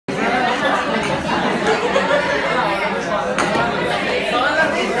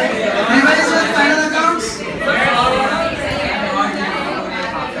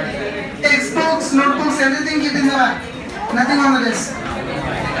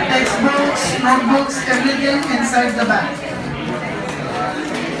notebooks, everything inside the bag.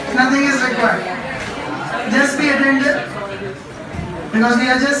 Nothing is required. Just be attentive, because we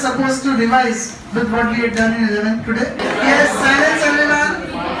are just supposed to revise with what we had done in 11th today. Yes, silence everyone.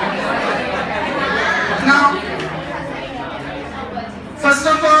 Now, first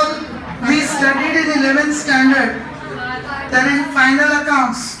of all, we studied in 11th standard that in final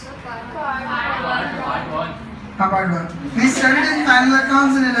accounts, part 1. We studied in final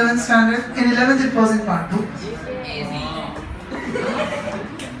accounts in 11th standard. In 11th it was in part 2.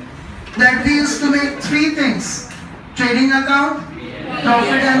 That we used to make 3 things: trading account,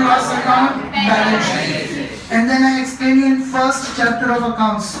 profit and loss account, balance sheet. And then I explained you in first chapter of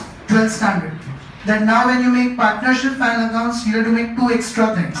accounts, 12th standard, that now when you make partnership final accounts, you have to make 2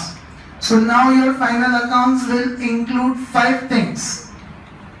 extra things. So now your final accounts will include 5 things.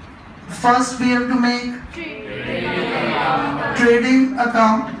 First we have to make trading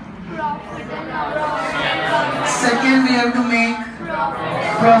account. Second we have to make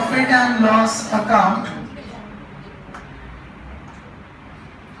profit and loss account.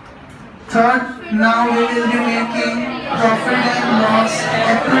 Third, now we will be making profit and loss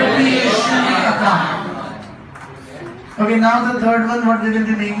appropriation account. Okay, now the third one what we will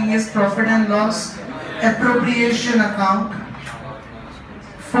be making is profit and loss appropriation account.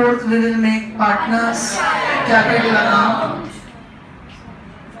 Fourth, we will make partners capital account.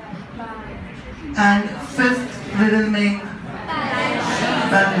 And fifth, we will make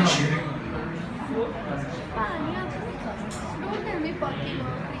balance sheet.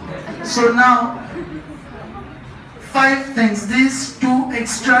 So now, 5 things. These 2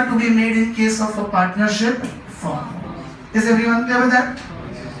 extra to be made in case of a partnership firm. Is everyone clear with that?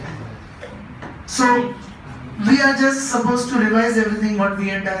 So, we are just supposed to revise everything what we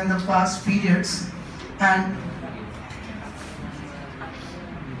had done in the past periods, and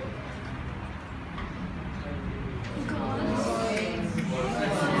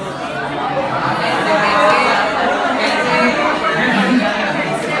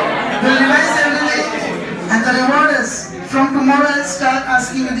we'll revise everything, and the reward is from tomorrow I'll start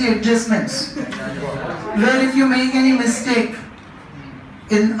asking you the adjustments, where if you make any mistake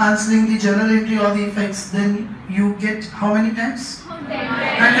in answering the journal entry or the effects, then you get how many times? 100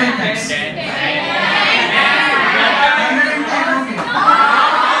 times. 110, okay.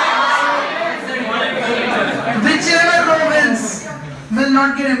 Whichever row wins will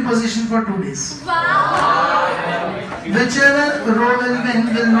not get imposition for 2 days. Whichever row will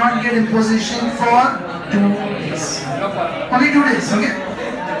win will not get imposition for 2 days. Only 2 days, okay?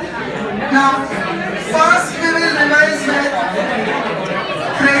 Now, first we will revise with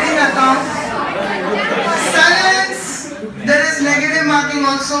trading account. Silence! There is negative marking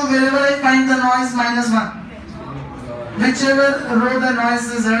also. Wherever I find the noise, -1. Whichever row the noise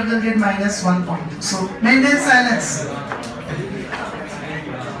is heard will get -1 point. So maintain silence.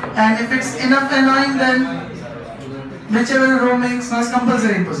 And if it's enough annoying, then whichever row makes noise,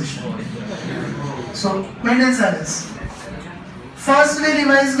 compulsory imposition. So maintain silence. First we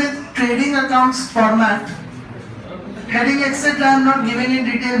revise with trading accounts format. Heading etc. I am not giving in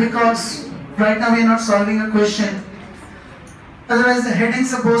detail because right now we are not solving a question. Otherwise the heading is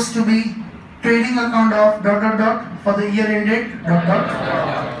supposed to be trading account of ... for the year ended ...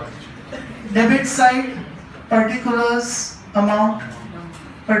 Debit side, particulars amount.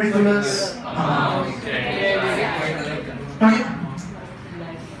 Okay.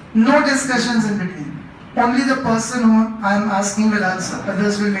 No discussions in between. Only the person who I am asking will answer.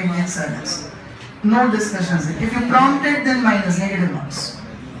 Others will maintain silence. No discussions. If you prompt it, then minus, negative marks.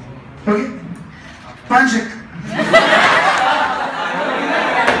 Okay? Panchik.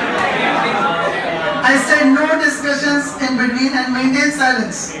 I said no discussions in between and maintain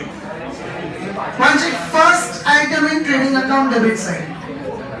silence. Panchik, first item in trading account, debit side.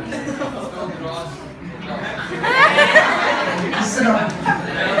 Sit down.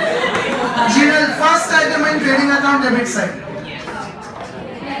 Jiral, first item in trading account, debit side.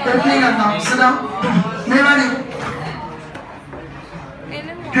 Opening account, sit down. Mewani.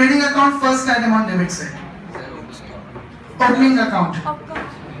 Trading account, first item on debit side. Opening account.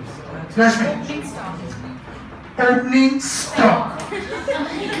 Rashmi. Opening stock.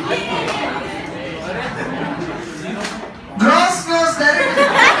 Gross close directly.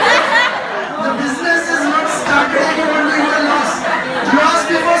 The business is not started and you want to incur loss. Loss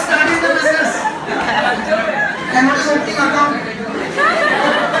before starting the business. And what is opening account?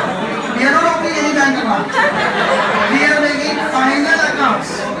 We are not opening any bank account. We are making final accounts.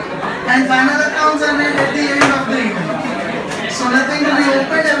 And final accounts are made at the end of the year. So nothing to be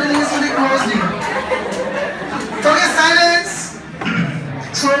opened, everything is to be closed here. Okay, silence.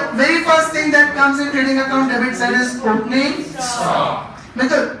 So very first thing that that comes in trading account debit side is opening stock.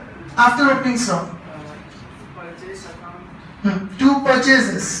 Method after opening stock. Purchase account. Two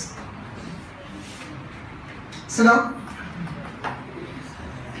purchases. So now,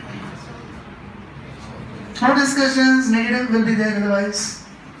 no discussions, negative will be there otherwise.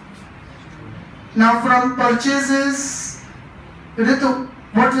 Now from purchases, Ritu,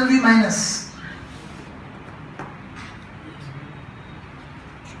 what will be minus?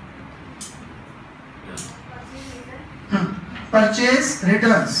 Purchase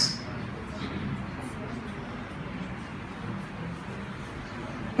returns.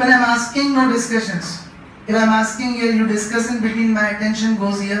 When I am asking, no discussions. If I am asking here, you discuss in between, my attention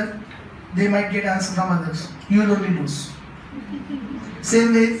goes here, they might get answer from others. You will only lose.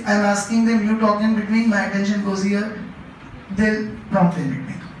 Same way, if I am asking them, you talk in between, my attention goes here, they'll prompt in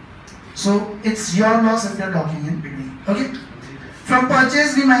between. So it's your loss if you're talking in between. Okay? From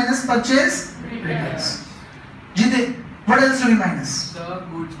purchase, we minus purchase returns. Jide, what else do we minus? The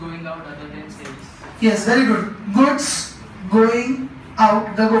goods going out other than sales. Yes, very good. Goods going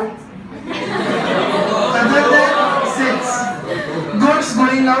out the go. Other than sales. Goods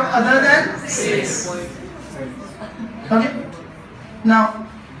going out other than sales. Okay? Now,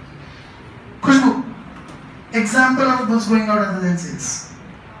 Khushbu, example of goods going out other than sales.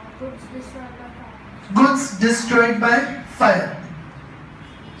 Goods destroyed by fire.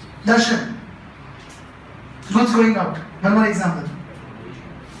 Darshan, goods going out. One more example.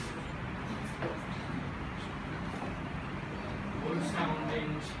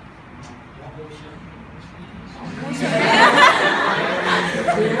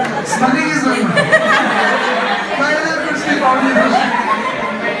 Smuggling is going on. Why are there goods being found in the ocean?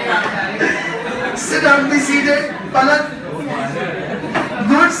 Sit down, be seated. Palak.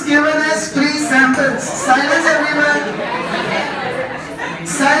 Goods given as free samples. Silence everyone.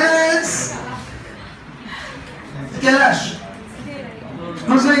 Silence. Kailash.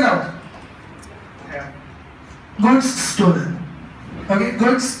 Goods going out. Goods stolen. Okay,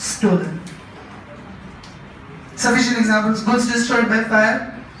 goods stolen. Sufficient examples. Goods destroyed by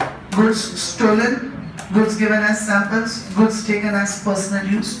fire. Goods stolen. Goods given as samples. Goods taken as personal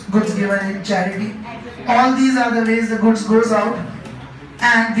use. Goods given in charity. All these are the ways the goods goes out,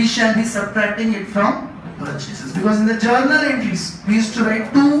 and we shall be subtracting it from purchases. Because in the journal entries, we used to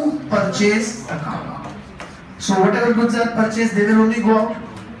write to purchase account. So whatever goods are purchased, they will only go out.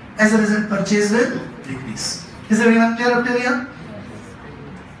 As a result, purchase will decrease. Is everyone clear up till here?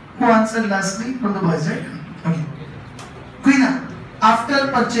 Who answered lastly from the boys, right? Okay. Queena, after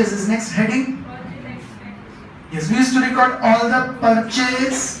purchases, next heading. Yes, we used to record all the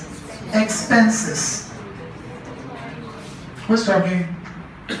purchase expenses. Who's talking?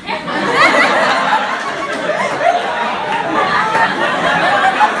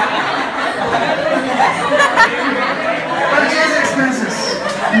 Purchase expenses.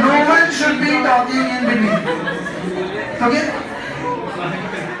 No one should be talking in between. Okay?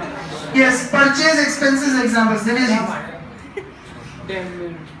 Yes, purchase expenses examples. Dinesh.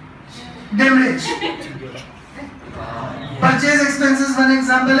 Demurrage. Purchase expenses, one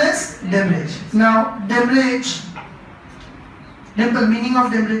example is demurrage. Now, demurrage. Dimple, meaning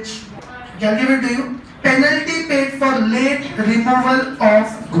of demurrage. I'll give it to you. Penalty paid for late removal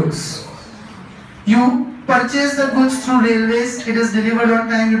of goods. You purchase the goods through railways, it is delivered on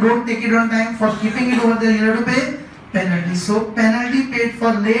time, you don't take it on time, for keeping it over there you have to pay penalty. So penalty paid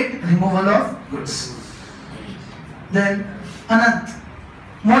for late removal of goods. Then Anant,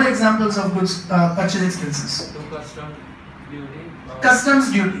 more examples of goods purchase expenses.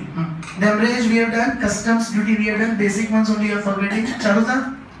 Customs duty. Demurrage we have done, customs duty we have done, basic ones only you are forgetting.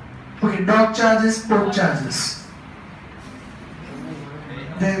 Charuta? Okay, dog charges, pork charges.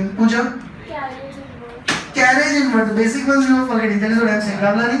 Then Pooja? Carriage inward, the basic ones you are forgetting, that is what I am saying.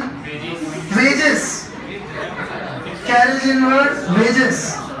 Ramlani? Wages. Carriage inward,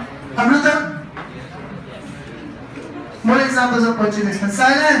 wages. Amruta? More examples of purchase expense.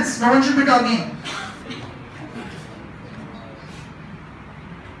 Silence, no one should be talking.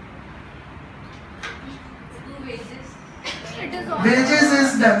 Wages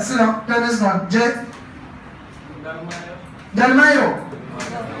is done, so now turn is gone. Jay? Dharmayo.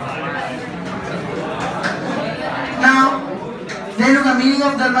 Now, then look at the meaning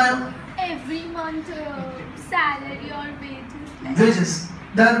of Dharmayo. Every month salary or wages. Wages.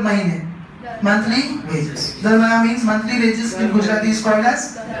 Dar mahine. Monthly wages. Dharmaya means monthly wages. In Gujarati is called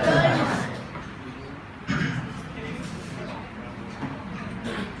as Dharmaya.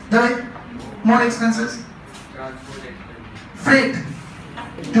 David, more expenses. Freight.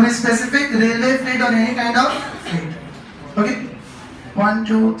 To be specific, railway freight or any kind of freight. Okay? 1,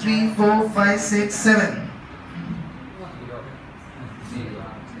 2, 3, 4, 5, 6, 7.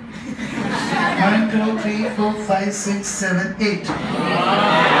 1, 2, 3, 4, 5, 6, 7, 8.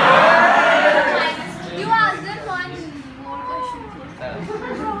 You asked them one more question.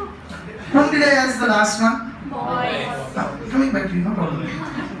 Whom did I ask the last one? Boys. Coming back to you, no problem.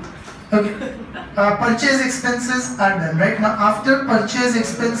 Okay. Purchase expenses are done, right? Now, after purchase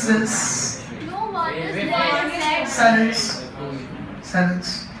expenses, No one is there. salaries.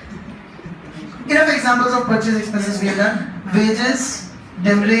 Salaries. Enough examples of purchase expenses we have done. Wages,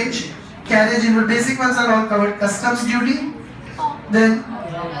 demurrage, carriage inward. Basic ones are all covered. Customs duty, then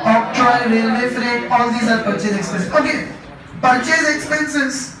octroi, railway freight, all these are purchase expenses. Okay. Purchase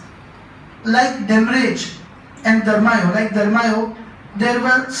expenses like demurrage and dharmayo. Like dharmayo, there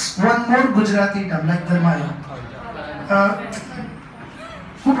was one more Gujarati term like dharmayo.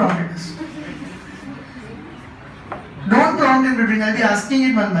 Who prompted this? Don't prompt in between, I'll be asking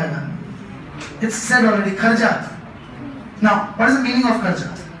it one by one. It's said already, kharjat. Now, what is the meaning of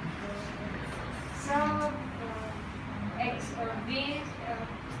kharjat?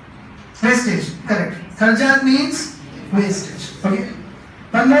 Wastage, correct. Kharjat means wastage. Okay.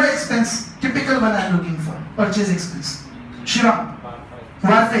 One more expense, typical one I am looking for, purchase expense. Shiva,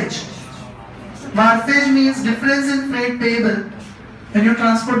 wharfage. Wharfage means difference in freight payable when you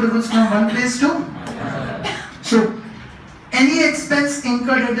transport the goods from one place to. So, any expense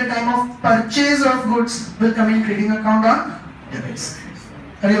incurred at the time of purchase of goods will come in trading account on debit side.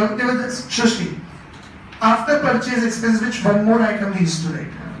 Are you okay with this? Shushti. After purchase expense, which one more item we used to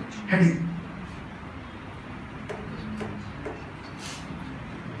write? Heading.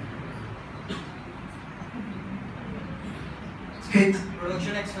 Hit.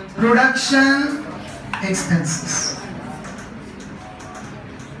 Production expenses. Production expenses.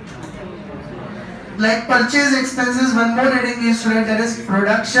 Like purchase expenses, one more heading we used to write, that is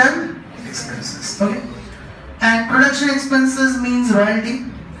production expenses. Okay. And production expenses means royalty.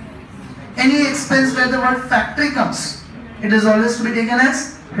 Any expense where the word factory comes, it is always to be taken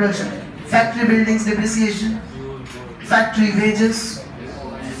as production. Factory buildings depreciation, factory wages,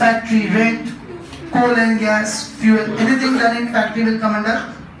 factory rent, coal and gas, fuel, anything done in factory will come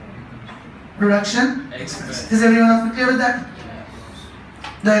under production expense. Is everyone of you clear with that?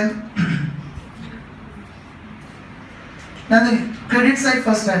 Then, Nandini, credit side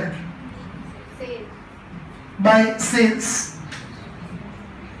first item. Sale. By sales.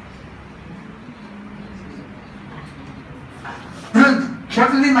 Vrund,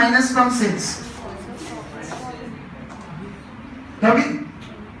 what will be minus from sales? Ravi?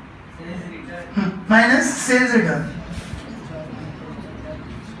 Minus sales return.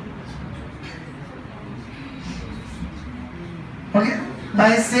 Okay?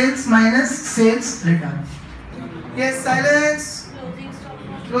 By sales minus sales return. Yes, silence. Closing stock.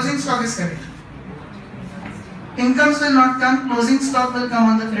 Closing stock is correct. Incomes will not come, closing stock will come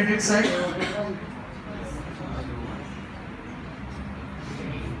on the credit side.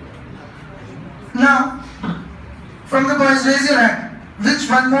 Now, from the boys, raise your hand. Which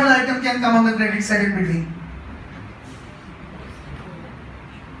one more item can come on the credit side in between?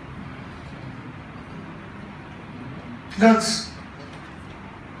 Girls.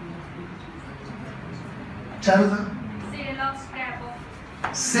 Charudha. Sale of scrap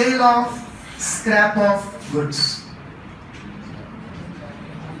of. Sale of scrap of goods.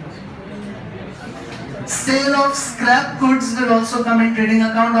 Sale of scrap goods will also come in trading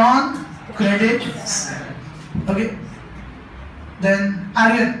account on credit side. Okay. Then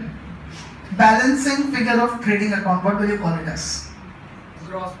Aryan, balancing figure of trading account, what will you call it as?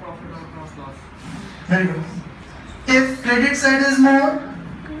 Gross profit or gross loss. Very good. If credit side is more,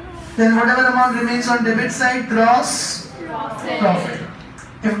 then whatever amount remains on debit side, gross profit.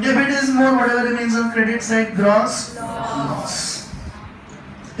 If debit is more, whatever remains on credit side, gross loss.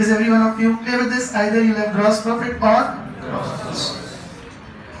 Is every one of you clear with this? Either you have gross profit or gross loss.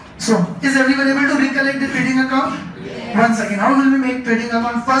 So, is everyone able to recollect the trading account? Yes. One second. How will we make trading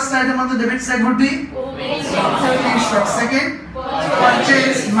account? First item on the debit side would be opening stock. Second,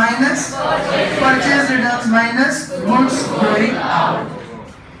 purchase minus purchase returns minus goods going out.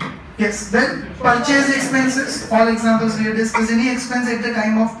 Yes. Then purchase expenses. All examples we have discussed. Any expense at the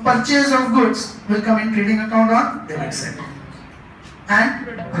time of purchase of goods will come in trading account on debit side. And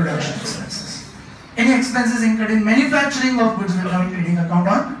production expenses. Any expenses incurred in manufacturing of goods will come in trading account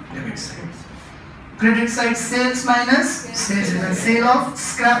on debit side. Credit side, sales minus sales return, sale of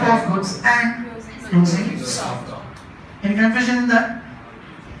scrap of goods and closing stock. Any confusion in that?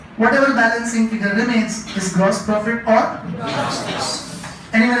 Whatever balancing figure remains is gross profit or gross loss.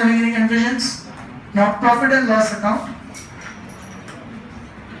 Anyone having any confusions? Now profit and loss account.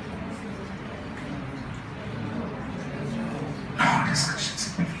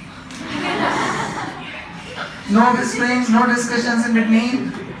 No whisperings, no discussions in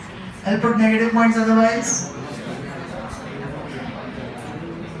between. I'll put negative points otherwise.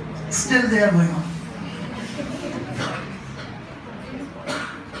 Still they are going on.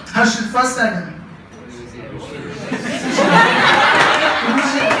 Harshit, first item.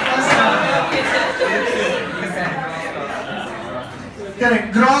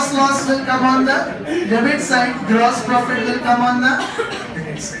 Correct. Gross loss will come on the debit side. Gross profit will come on the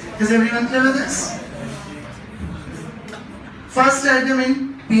credit side. Is everyone clear with this? First item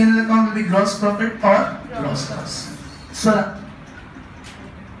in P&L account will be gross profit or gross loss. Swara.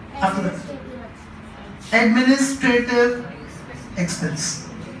 After that. Administrative expense.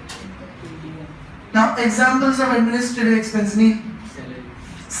 Now examples of administrative expense need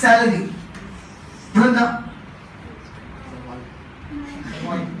salary. Vrunda.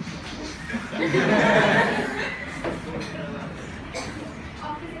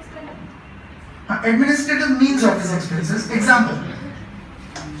 Administrative means office expenses. Example.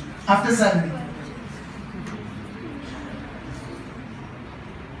 After salary.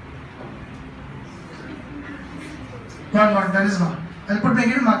 Not, that is not. I'll put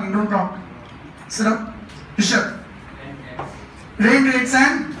negative marking, don't prompt. Sit up. Bishop. Rent, rates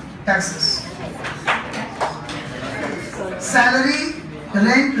and taxes. Salary,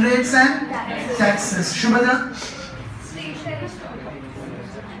 rent, rates and taxes. Shubhadra?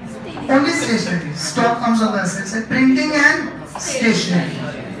 Only stationery. Stock comes on the asset side. Printing and stationery.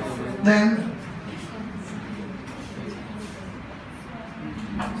 Then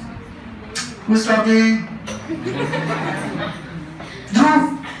who's talking? Dhruv,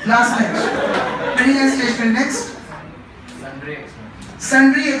 last night. Printing and stationery. Next.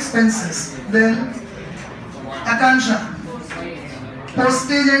 Sundry expenses. Then Akansha.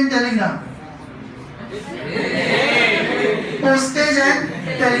 Postage and telegram. Postage and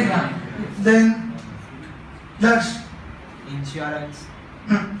telegram. Then Darsh. Insurance.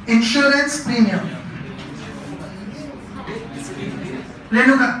 Insurance premium.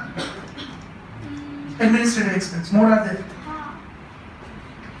 Renuka. Administrative expense. More are there.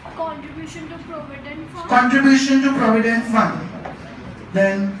 Contribution to Provident Fund. Contribution to Provident Fund.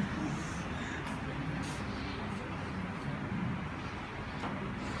 Then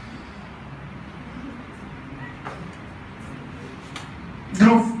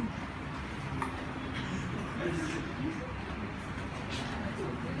Dhruv.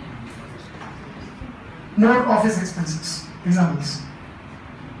 More office expenses. Examples.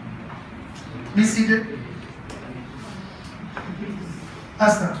 Be seated.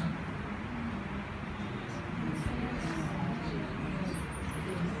 Asta.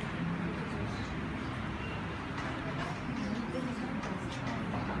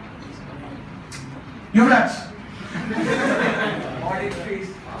 Yuvraj. Audit fees.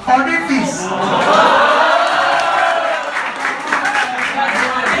 Audit fees.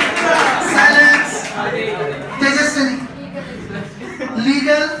 Silence. Tejaswini.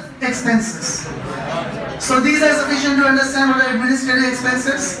 Legal expenses. So these are sufficient to understand what are administrative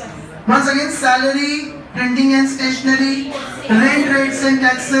expenses. Once again, salary, printing and stationery, rent, rates and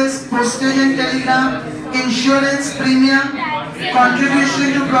taxes, postage and telegram, insurance premium,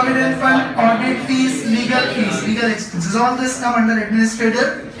 contribution to Provident Fund, audit fees, legal expenses. All this come under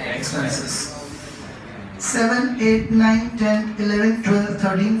administrative expenses. 7, 8, 9, 10, 11, 12,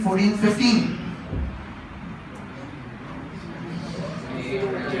 13, 14, 15.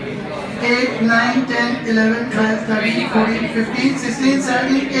 8, 9, 10, 11, 12, 13, 14, 15, 16,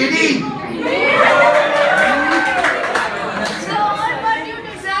 17, 18. Sir, but you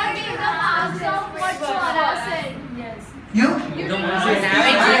did not give the marks of what Swara said. Yes. You? You did not I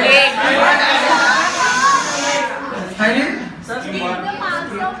did? give the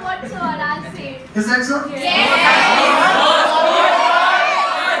marks of what Swara said. Is that so?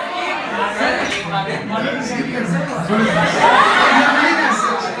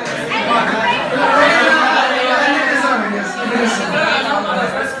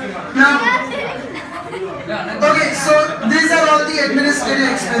 Okay, so these are all the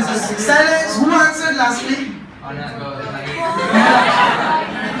administrative expenses. Silence, who answered lastly?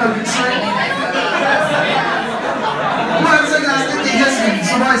 Okay, so who answered lastly? Tejaswini.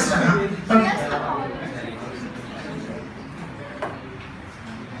 So voice turn. Okay.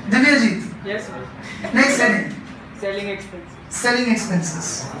 Divyajit. Yes, sir. Next heading. Selling expenses. Selling expenses.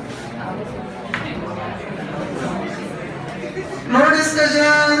 No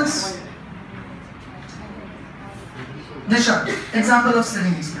discussions. Disha, example of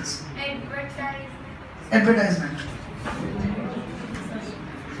selling expense. Advertisement.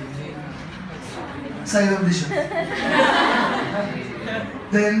 Side of Disha.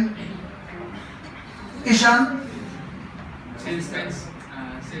 Then Isha. Ishan? Sales expense.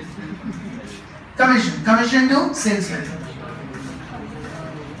 Commission to salesman.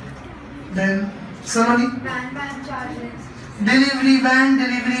 Then Saloni? Van charges. Delivery van,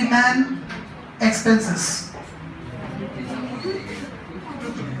 delivery man expenses.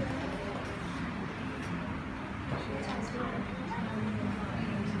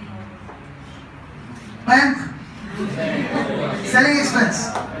 Bank. Selling expense.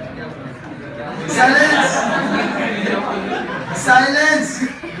 Silence.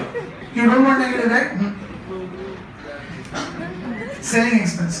 You don't want negative, right? Selling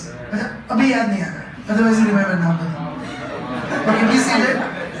expense. अभी याद नहीं आ रहा. Otherwise you remember now. Okay, be seated.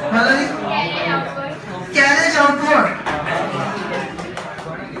 Malari. Carriage outward.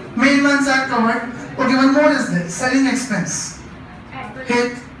 Main ones are covered. Okay, one more is there. Selling expense.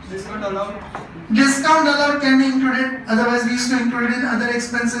 Hit. Discount allowed can be included. Otherwise, we used to include in other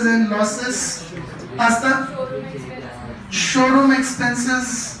expenses and losses. Pasta. Showroom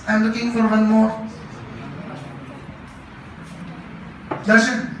expenses. I'm looking for one more.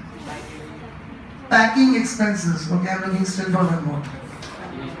 Darshan. Packing expenses. Okay, I'm looking still for one more.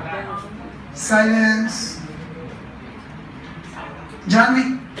 Silence.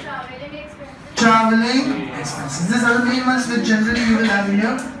 Janvi. Traveling expenses. These are the main ones which generally you will have in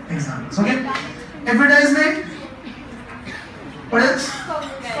your examples. Okay. Advertisement. What else?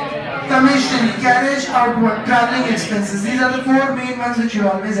 Commission, carriage outward, traveling expenses. These are the four main ones which you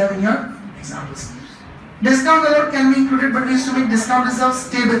always have in your examples. Discount allowed can be included, but we used to make discount reserve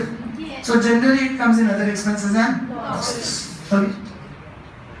stable. So generally it comes in other expenses and losses. Okay.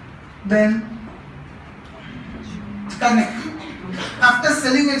 Then connect. After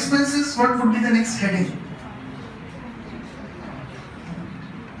selling expenses, what would be the next heading?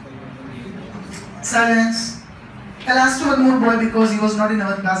 Silence. I'll ask you one more boy because he was not in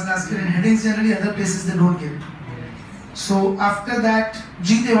our class last year, and headings generally other places they don't give. So after that,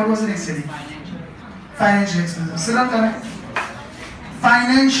 Jeete, what was the next heading? Financial expenses. Sit down, correct.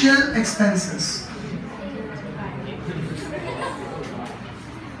 Financial expenses.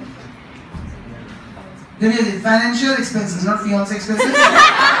 Financial expenses, not fiance expenses.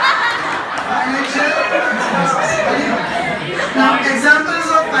 Financial expenses. Now, examples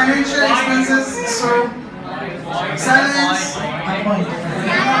of financial expenses. So, silence.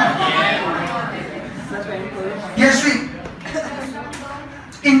 Yashvi.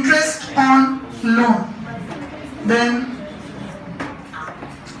 Interest on loan. Then,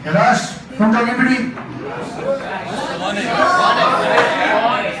 Yarash, don't talk in between.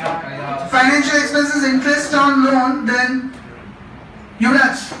 Financial expenses, interest on loan. Then,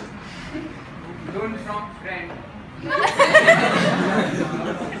 Yuvraj. Loan from friend.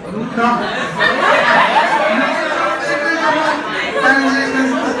 No.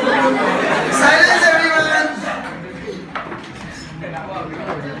 Silence, everyone.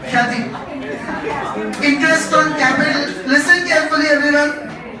 Khyati. Interest on capital. Listen carefully, everyone.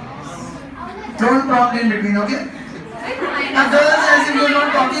 Don't talk in between, okay? Others, as if you are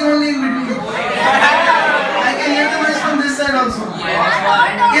not talking only in between. I can hear the voice from this side also.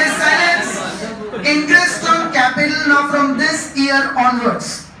 Yes, silence. Interest on capital now from this year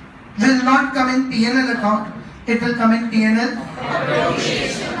onwards will not come in P&L account. It will come in P&L.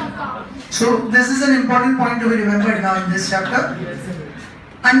 So this is an important point to be remembered now in this chapter.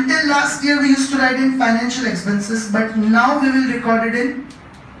 Until last year we used to write in financial expenses, but now we will record it in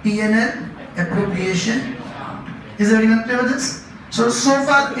P&L appropriation. Is everyone clear with this? So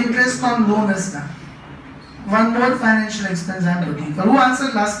far interest on loan is done. One more financial expense I am looking for. Who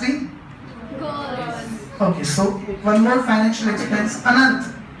answered lastly? Okay, so one more financial expense. Anant.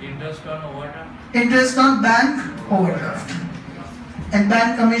 Interest on overdraft. Interest on bank overdraft. And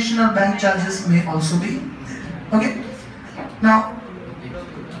bank commission or bank charges may also be there. Okay. Now,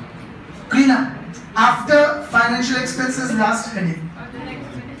 Krina, after financial expenses, last heading.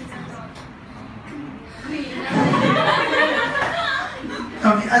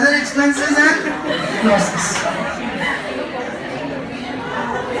 Okay, other expenses and losses.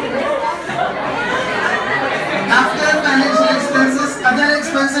 After financial expenses, other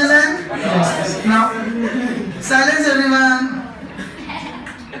expenses and losses. Now, silence everyone.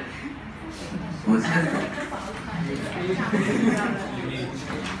 Who's there?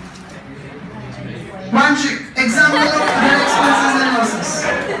 Vanshik, example of other expenses and losses.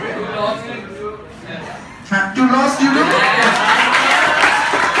 To loss due to?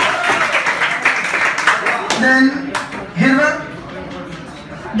 Then, Hirva,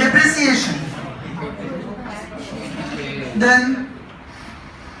 depreciation. Then,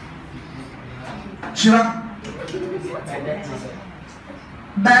 Shiva,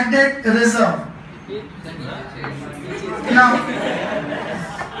 bad debt reserve. Now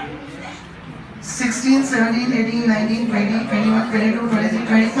 16, 17, 18, 19, 20, 21, 22, 23,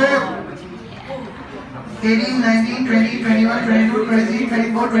 24. 18, 19, 20, 21, 22, 23,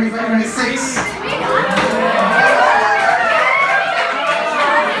 24, 25, 26.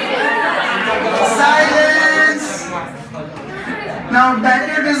 Silence! Now, bad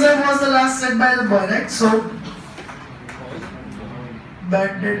debt reserve was the last said by the boy, right? So,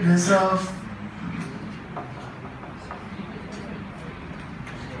 bad debt reserve.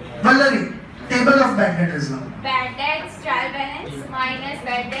 Valerie, table of bad debt reserve. Bad debts trial balance minus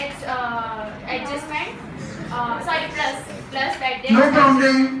bad debts adjustment. Plus bad debts. No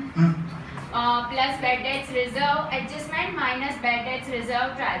prompting. Plus bad debts reserve adjustment minus bad debts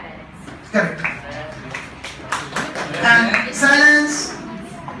reserve trial balance. Correct. And silence.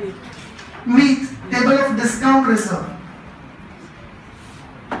 Meet table of discount reserve.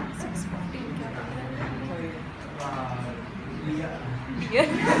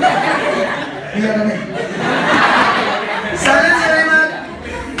 Silence everyone.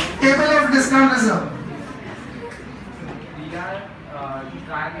 Table of discount reserve.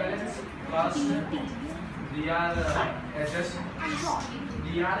 Trial balance plus adjust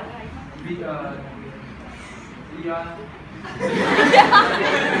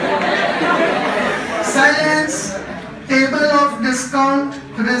Silence. Table of discount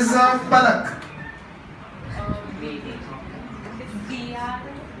reserve. Palak. DR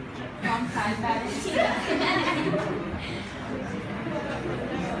from trial balance.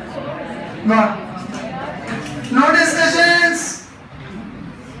 Gone. No discussions.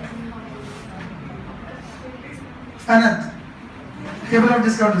 Anand. Table of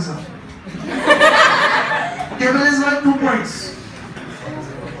discount reserve. Table is worth 2 points.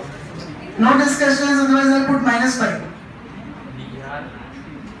 No discussions, otherwise I'll put -5.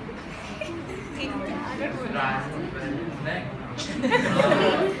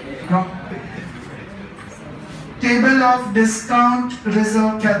 No. Table of discount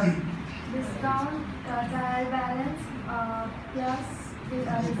reserve, Kathy. Discount trial balance plus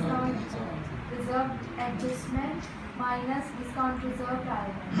discount reserve adjustment minus discount reserve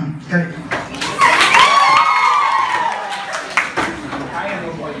trial balance. Correct.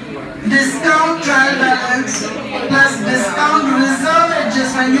 Discount trial balance plus discount reserve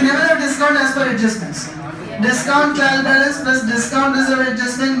adjustment. You never have discount as per adjustments. Discount trial balance plus discount reserve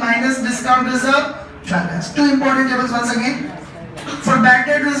adjustment minus discount reserve trial balance. Two important tables once again. For bad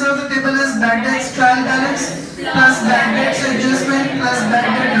debt reserve, the table is bad debts trial balance plus bad debts adjustment plus bad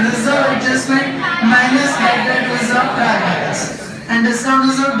debt reserve adjustment minus bad debt reserve trial balance. And discount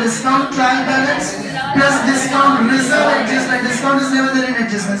reserve, discount trial balance plus discount reserve adjustment. Discount is never there in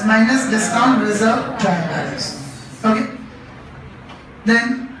adjustments. Minus discount reserve trial balance. Okay.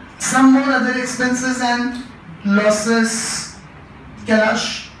 Then some more other expenses and losses.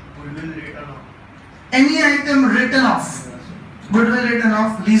 Kailash. Any item written off. Goodwill written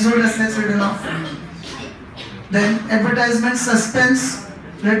off. Leasehold assets written off. Then advertisement suspense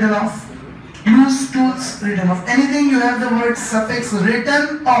written off. Loose tools written off. Anything you have the word suffix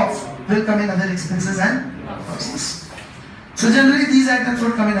written off will come in other expenses and losses. So generally these items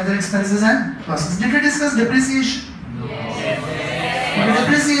would come in other expenses and losses. Did we discuss depreciation? Yes.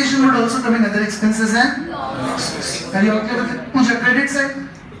 Depreciation would also come in other expenses and losses. Are you okay with it? Puja, credit side?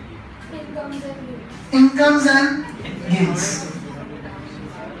 Incomes and gains.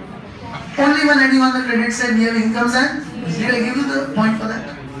 Only one heading on the credit side we have incomes and did I give you the point for that?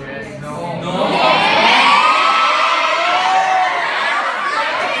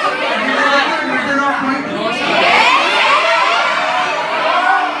 Written off point?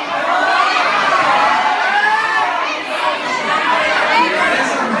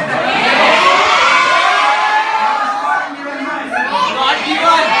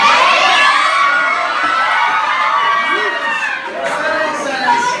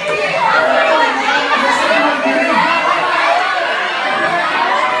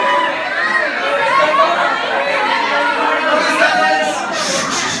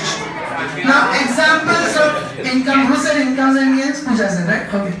 Income, who said incomes and gains? Pooja said,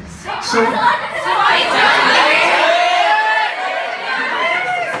 right? Okay. So,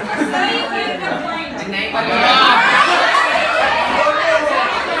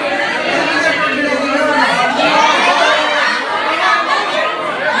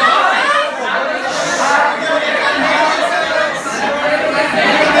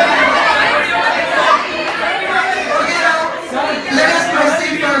 let us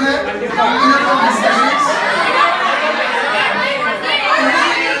proceed further. Enough of discussions.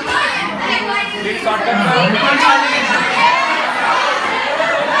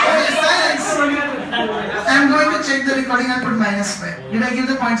 check the recording, I put -5. Did I give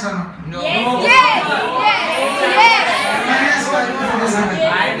the points or not? No. Yes. Yes. Yes. -5 for this one.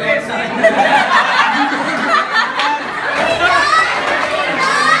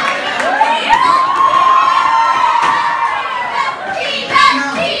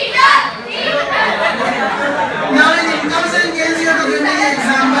 Now in incomes and gains, you have to give me the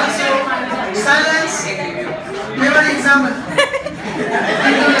example. So silence. Give an example.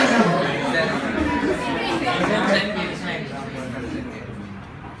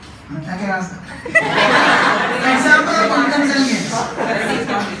 I can ask that. Example of incomes and gains.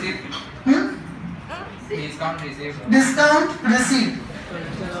 Discount received. Discount received.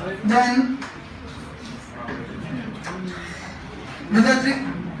 Then with the three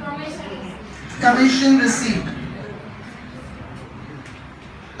commission received.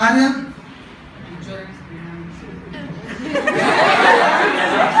 Aryan?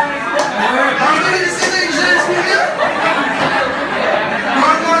 How do we receive the insurance premium?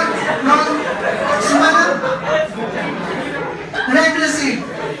 No. Sumana? Rent receipt.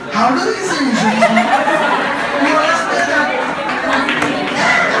 How do we receive insurance premium? We always pay that.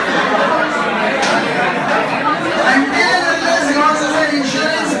 Until unless yours is an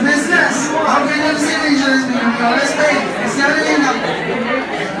insurance business, how can you receive insurance premium? You always pay. It's never enough.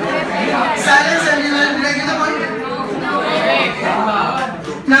 Silence everyone. Did I give the point?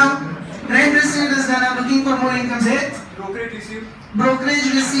 Now, rent received is done. I'm looking for more income. Say it. Brokerage received. Brokerage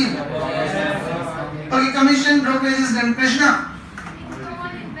received. Okay, commission brokerage is done. Krishna.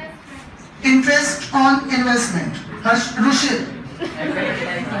 Interest on investment. Rushil.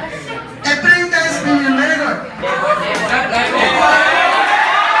 Apprentice premium. Very good.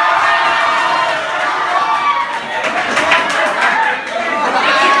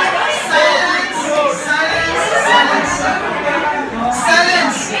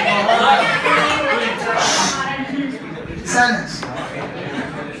 Silence.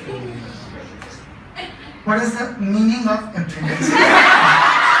 What is the meaning of apprentice?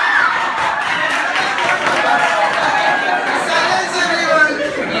 Silence, everyone.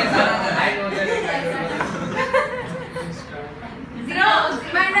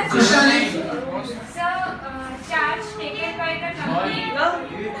 Kushali. So, charge taken by the company.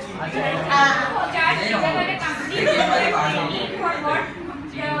 Charge taken by the company. For what?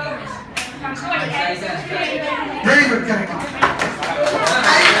 Very good, correct.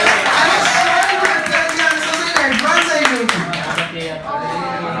 I was sure you would tell the answers in advance. I gave you.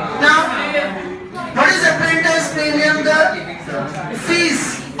 Now, what is apprentice premium? The fees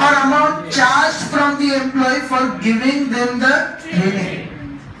or amount charged from the employee for giving them the training.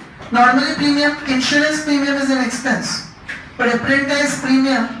 Normally, insurance premium is an expense, but apprentice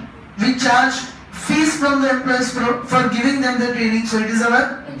premium we charge fees from the employees for giving them the training, so it is our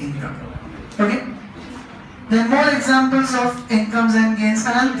income. Okay. Then more examples of incomes and gains.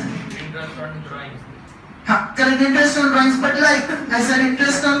 Anand? Interest on drawings. Correct, interest on drawings, but like I said,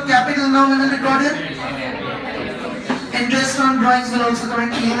 interest on capital now we will record it. Interest on drawings will also come in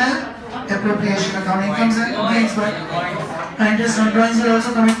P&L, appropriation account, incomes and gains, but interest on drawings will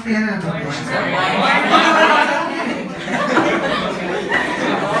also come in P&L appropriation.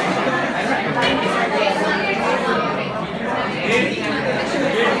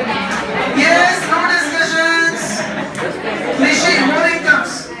 Yes, no discussions. Nishi, more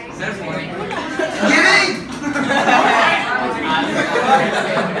incomes. Giving.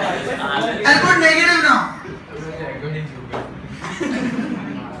 I'll put negative now.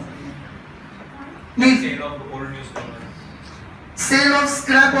 Need. Sale of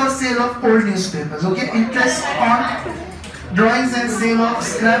scrap or sale of old newspapers. Okay, interest on drawings and sale of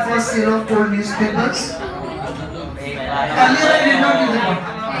scrap or sale of old newspapers. Earlier I did not give the point.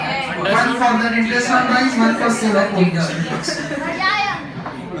 One for the interest on drawings, one for sale of old newspapers.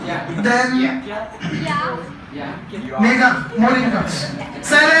 Then Mega, more incomes.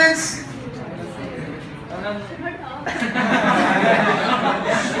 Silence.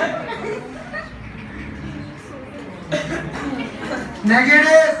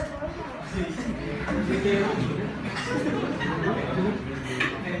 Negative.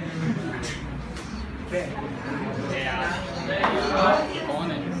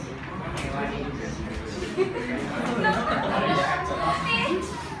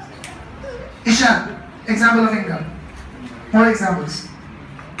 Ishan, example of income. More examples.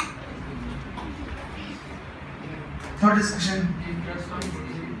 No discussion.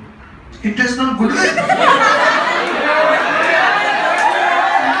 Interest on goodwill.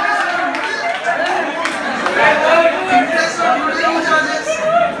 Interest on goodwill charges.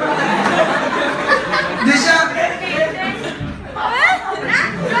 Disha.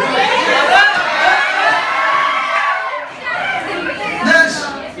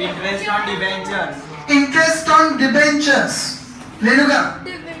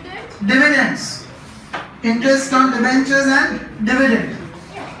 dividends, interest on debentures and dividend.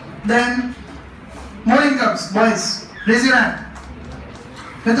 Then more incomes, boys, raise your hand.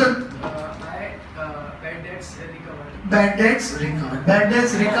 Mithun. Bad debts recovered. Bad debts recovered. Bad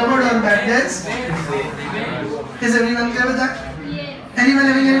debts recovered or bad debts? Is everyone clear with that? Yes. Anyone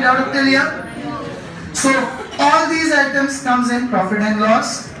having any doubt up till here? So all these items comes in profit and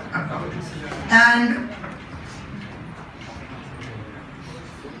loss account. And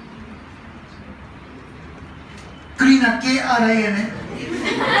Krina, K-R-I-N-A.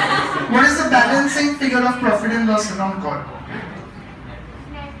 What is the balancing figure of profit and loss account called?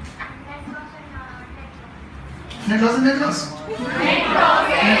 Net loss and net loss? Net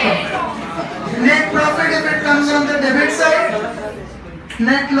profit. Net profit if it comes on the debit side,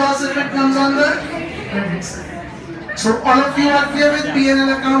 net loss if it comes on the credit side. So all of you are clear with P&L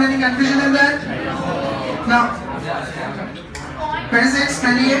account, any confusion in that? Now, 26,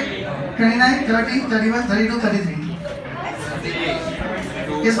 28, 29, 30, 31, 32, 33.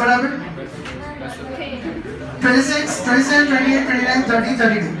 Guess what happened? 26, 27, 28, 29, 30,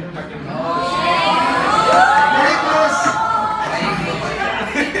 32. Very close.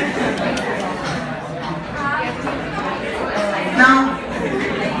 Now,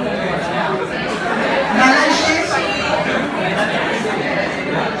 balance sheet.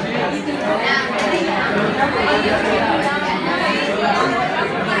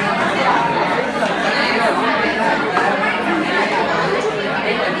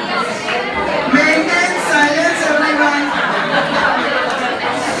 Maintain silence, everyone.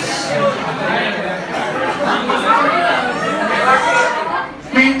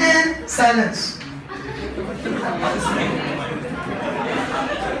 Maintain silence.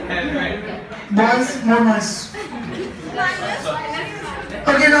 Boys, more noise.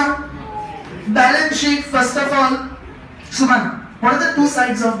 Okay, now, balance sheet, first of all, Sumana, what are the two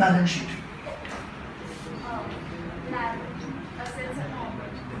sides of balance sheet?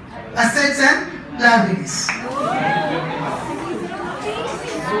 Assets and liabilities.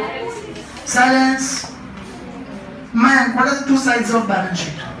 Silence. Man, what are the two sides of balance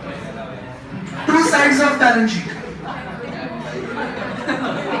sheet? Two sides of balance sheet.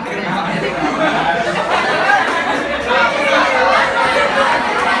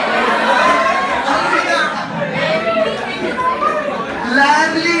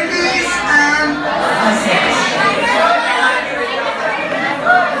 Liabilities and assets.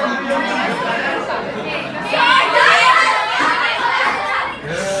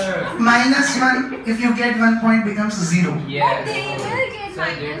 Minus 1, if you get 1 point, becomes 0. Yeah. They will get So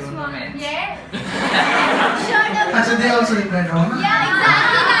they minus don't know 1. maths. Yeah. Shut up. Achha, they also replied wrong. Na? Yeah,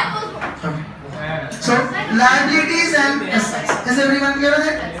 exactly. That was. Okay. So, liabilities and assets. Is everyone clear with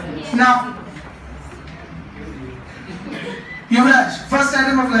it? Now, Yuvraj, first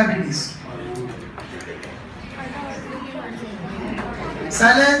item of liabilities.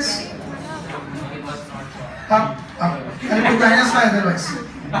 Silence. Up, up. I'll put minus 5 otherwise.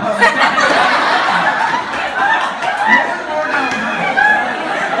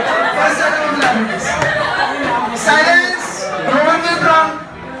 First item of liabilities. Silence. No one will wrong.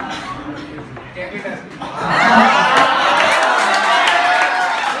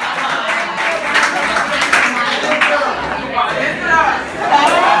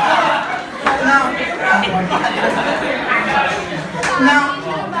 Now,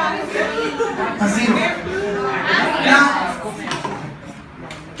 a 0. Now,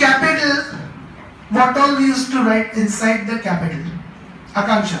 capital, what all we used to write inside the capital?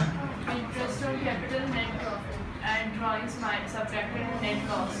 Akanksha. Interest on capital, net profit, and drawings subtracted net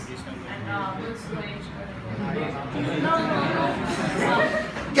cost, and goods going.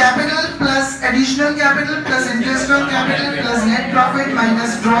 Capital plus additional capital plus interest on capital plus net profit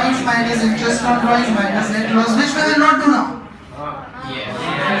minus drawings minus interest on drawings minus net loss, which we will not do now.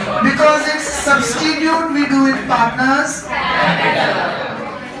 Because it's substitute, we do it partners.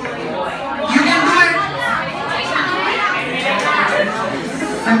 You can do it.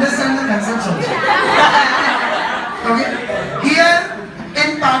 Understand the concepts also. Okay. Here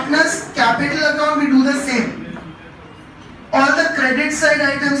in partners capital account we do the same. All the credit side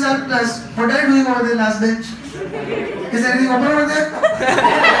items are plus. What are you doing over there last bench? Is anything open over there?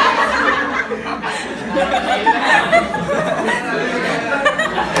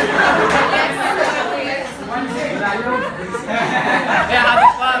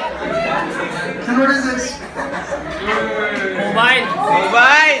 And what is this? Mobile.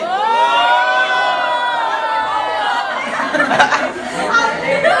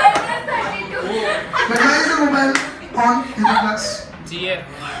 But why is the mobile on in the class? GF.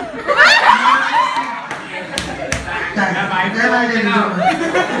 Time.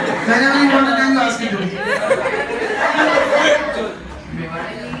 Whenever you want a time, you ask it to me.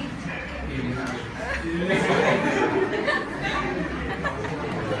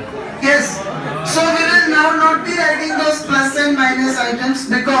 Yes. So we will now not be writing those plus and minus items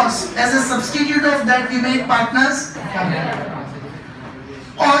because as a substitute of that we make partners.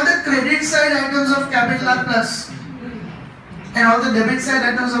 All the credit side items of capital are plus and all the debit side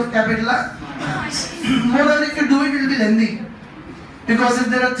items of capital are minus. Moreover, if you do it, it will be lengthy because if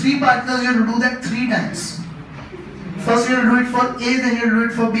there are 3 partners, you have to do that 3 times. First you have to do it for A, then you have to do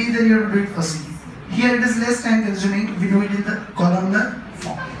it for B, then you have to do it for C. Here it is less time consuming, we do it in the columnar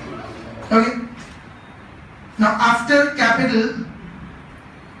form. Okay. Now after capital,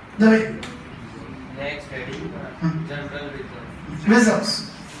 the way. Next heading, general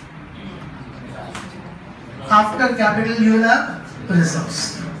Reserves. After capital you will have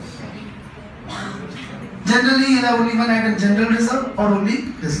reserves. Generally you will have only one item, general reserve or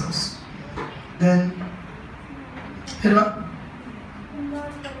only reserves. Then Hirva.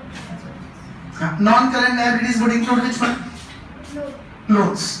 Non-current liabilities would include which one?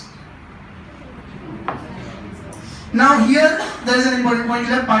 Loans. Now here there is an important point,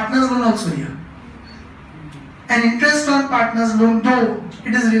 you have partners loan also here. An interest on partners loan, though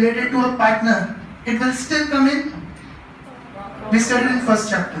it is related to a partner, it will still come in. We studied in first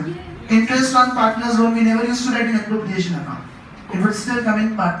chapter. Interest on partners loan we never used to write in appropriation account. It would still come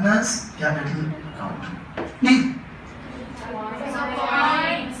in partners capital account. Need?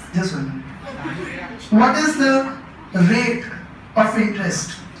 Just 1 minute. What is the rate of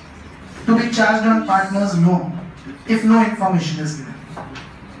interest to be charged on partners loan if no information is given?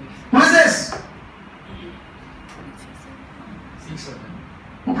 Who is this?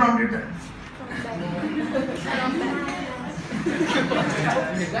 Who prompted that?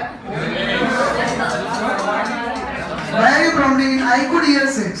 Why are you prompting it? I could hear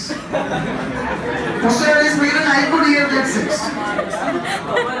 6. Whosoever is speaking, I could hear that 6.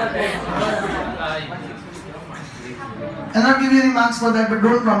 I'll not give you any marks for that, but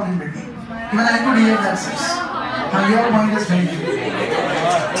don't prompt in between. Even I could hear that 6. Now your point is very clear.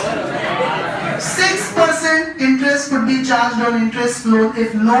 6% interest could be charged on interest loan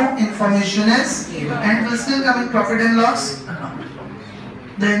if no information is given, and it will still come in profit and loss account.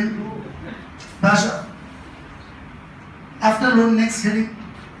 Then, Bhasha. After loan, next heading.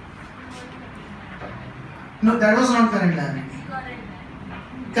 No, that was not current liability.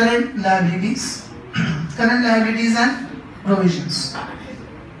 Current liabilities. Current liabilities and provisions.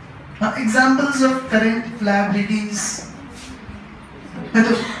 Now, examples of current liabilities.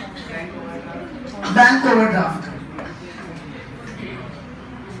 Bank overdraft.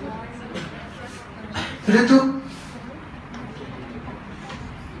 Ritu.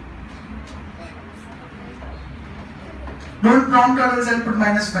 Don't prompt or else I'll put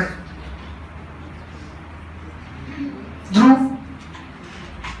 -5. Dhruv.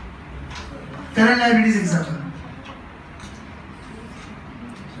 Current liabilities example.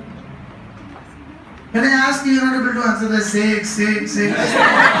 When I ask you, you're not able to answer the 6.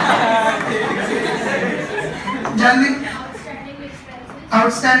 Janvi?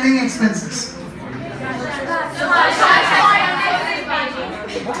 Outstanding expenses.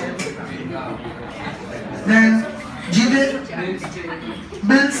 Then, Jide?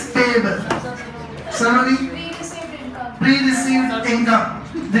 Bills payable. Saloni? Pre-received income.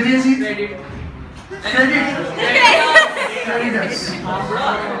 Divyaji? Credit. Creditors.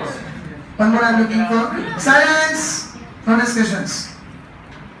 One more I'm looking for. Silence. No discussions.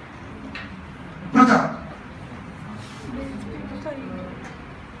 Pruta.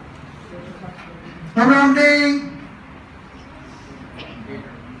 No prompting.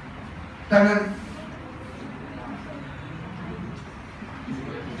 Tagal.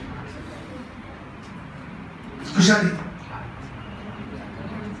 Kushali.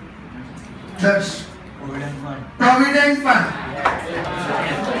 Dash. Provident fund.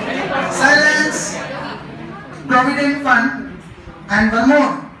 Silence. Provident fund. And one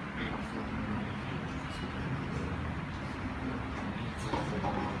more.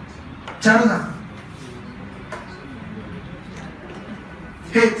 Charuda.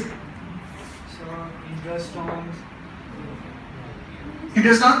 Hit. So interest on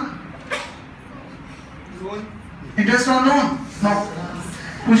Interest on? loan. Interest on loan? No.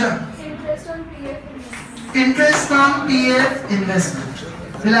 Pooja. Interest on PF investment. Interest on PF investment.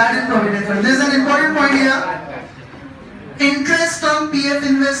 We'll add in provident fund. This is an important point here. Interest on PF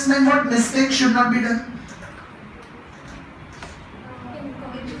investment, what mistake should not be done?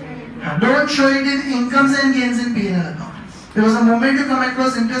 Don't show it in incomes and gains in P&L account. Because the moment you come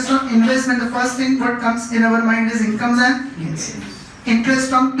across interest on investment, the first thing what comes in our mind is incomes and gains.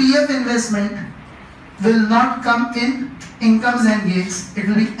 interest on PF investment will not come in incomes and gains. It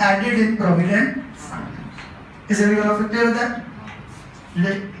will be added in provident fund. Is everyone of clear with that?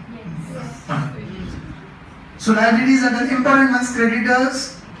 Right. So liabilities are the important ones: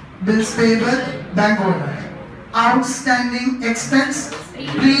 creditors, bills payable, bank overdraft. Outstanding expense,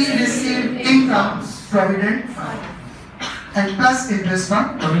 pre-received income, provident fund, and plus interest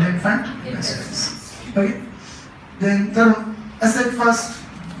on provident fund investments. Okay. Then the asset first.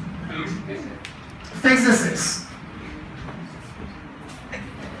 Fixed assets.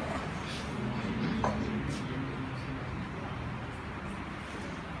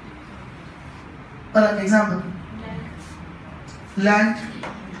 For example, land.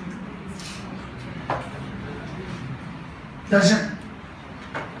 Darshan.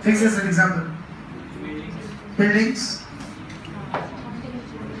 Fixed asset example. Buildings.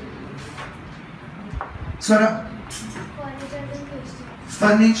 Swara.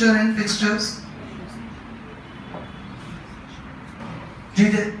 Furniture and fixtures.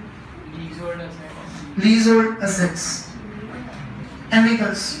 Leasehold assets and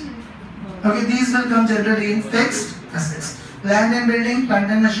vehicles. Okay, these will come generally in fixed assets. Land and building, plant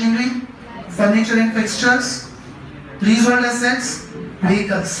and machinery, furniture and fixtures, leasehold assets,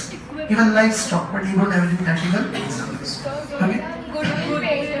 vehicles, even livestock, but you don't have any practical examples. Okay?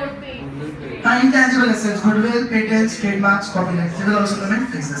 Intangible assets, goodwill, patents, trademarks, copyrights, they will also come in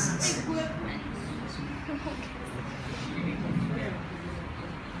fixed assets.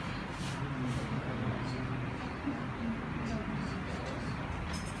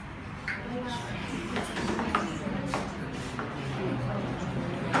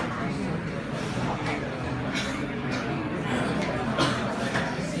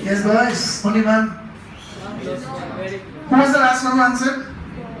 Yes, boys. Only one. Who was the last one who answered?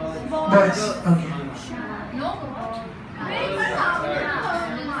 Boys. Okay.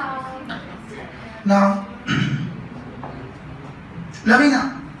 Now,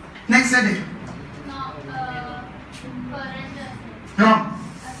 Lavina, next heading. Wrong.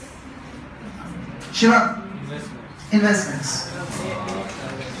 Shiva, investments.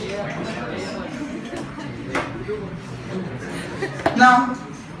 Now,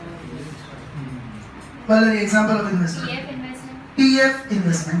 what are the example of investment? PF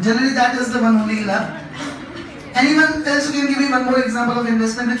investment. Generally, that is the one only you'll have. Anyone else who can give me one more example of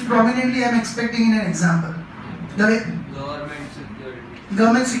investment which prominently I am expecting in an example?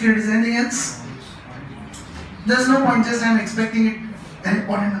 Government securities. Anything else? There's no point, just I am expecting it. An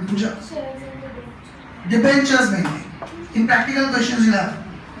important one, Pooja. Debentures mainly. In practical questions you have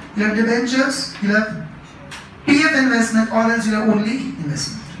debentures, you have PF investment, or else you have only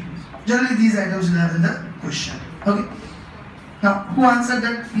investment. Generally these items you have in the question. Okay. Now who answered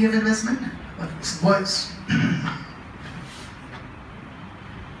that PF investment? Boys.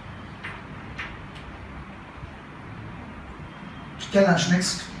 Kailash,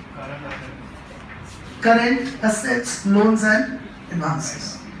 next. Current assets, loans and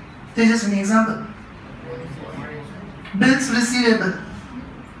advances. Tejas, an example. Bills receivable.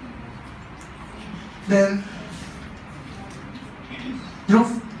 Then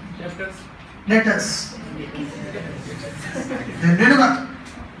roof. Debtors. Then Renuka.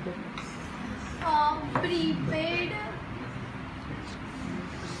 Prepaid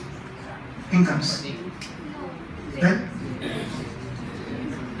Incomes. Then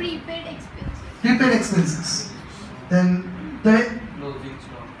prepaid expenses. prepaid expenses. Then the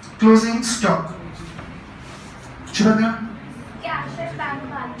closing stock. Shubhadra? Cash and bank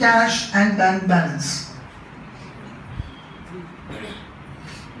balance. Cash and bank balance.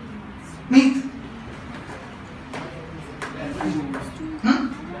 Meet.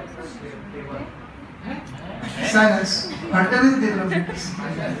 Silence. What time is the table of duties?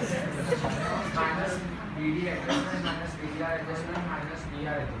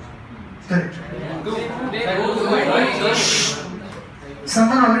 Correct.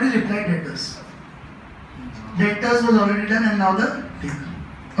 Someone already replied debtors. Debtors was already done and now the table.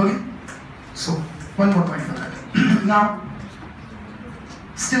 Okay? So, one more point for that. Now,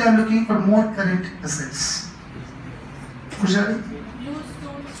 still I am looking for more current assets. Pujari?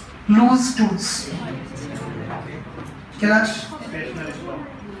 Loose tools. Kailash?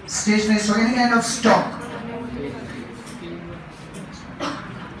 Stationery stock, any kind of stock.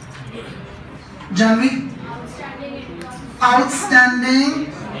 Janvi?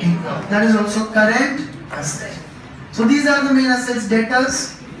 Outstanding income. That is also current asset. So these are the main assets: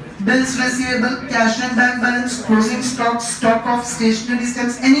 debtors, bills receivable, cash and bank balance, closing stock, stock of stationery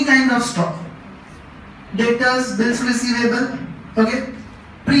stamps, any kind of stock. Debtors, bills receivable, okay?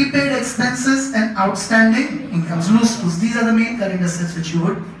 prepaid expenses and outstanding incomes, loose. These are the main current assets which you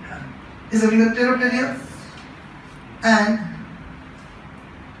would have. Is everyone clear over here? And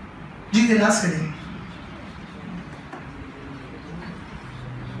the last heading.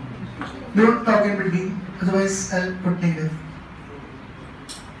 Don't talk in between, otherwise I'll put negative.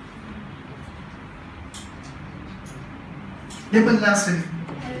 Dimple, last heading.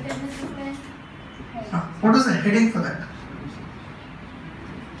 What was the heading for that?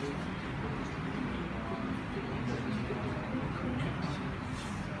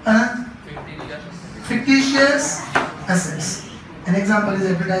 Fictitious assets. An example is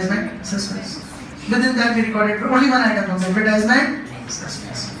advertisement, suspense. Within that we recorded only one item comes advertisement,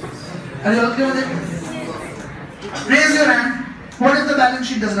 suspense. Are you all clear with it? Raise your hand. What if the balance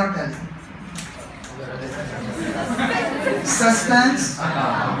sheet does not tell you? Suspense.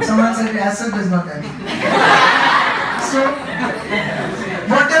 Someone said asset does not tell you. So,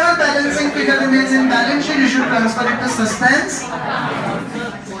 whatever balancing figure remains in balance sheet, you should transfer it to suspense.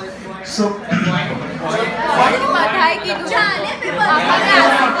 So,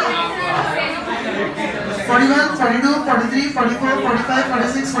 41, 42, 43, 44, 45,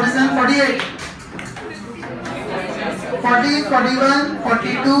 46, 47, 48. 40, 41,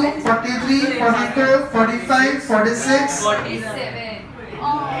 42, 43, 44, 45, 46. 47.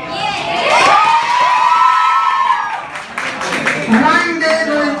 One day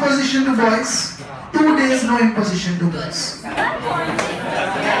no imposition to boys, 2 days no imposition to girls.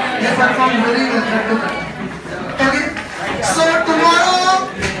 They perform very well. Okay, so tomorrow,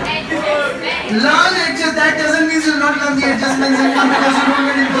 learn adjust. That doesn't mean you will not learn the adjustments income because you don't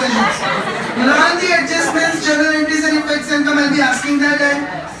get impositions. Learn the adjustments, journal entries and effects income. I'll be asking that, and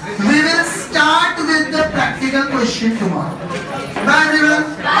we will start with the practical question tomorrow. Bye everyone.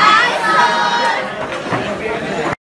 Bye.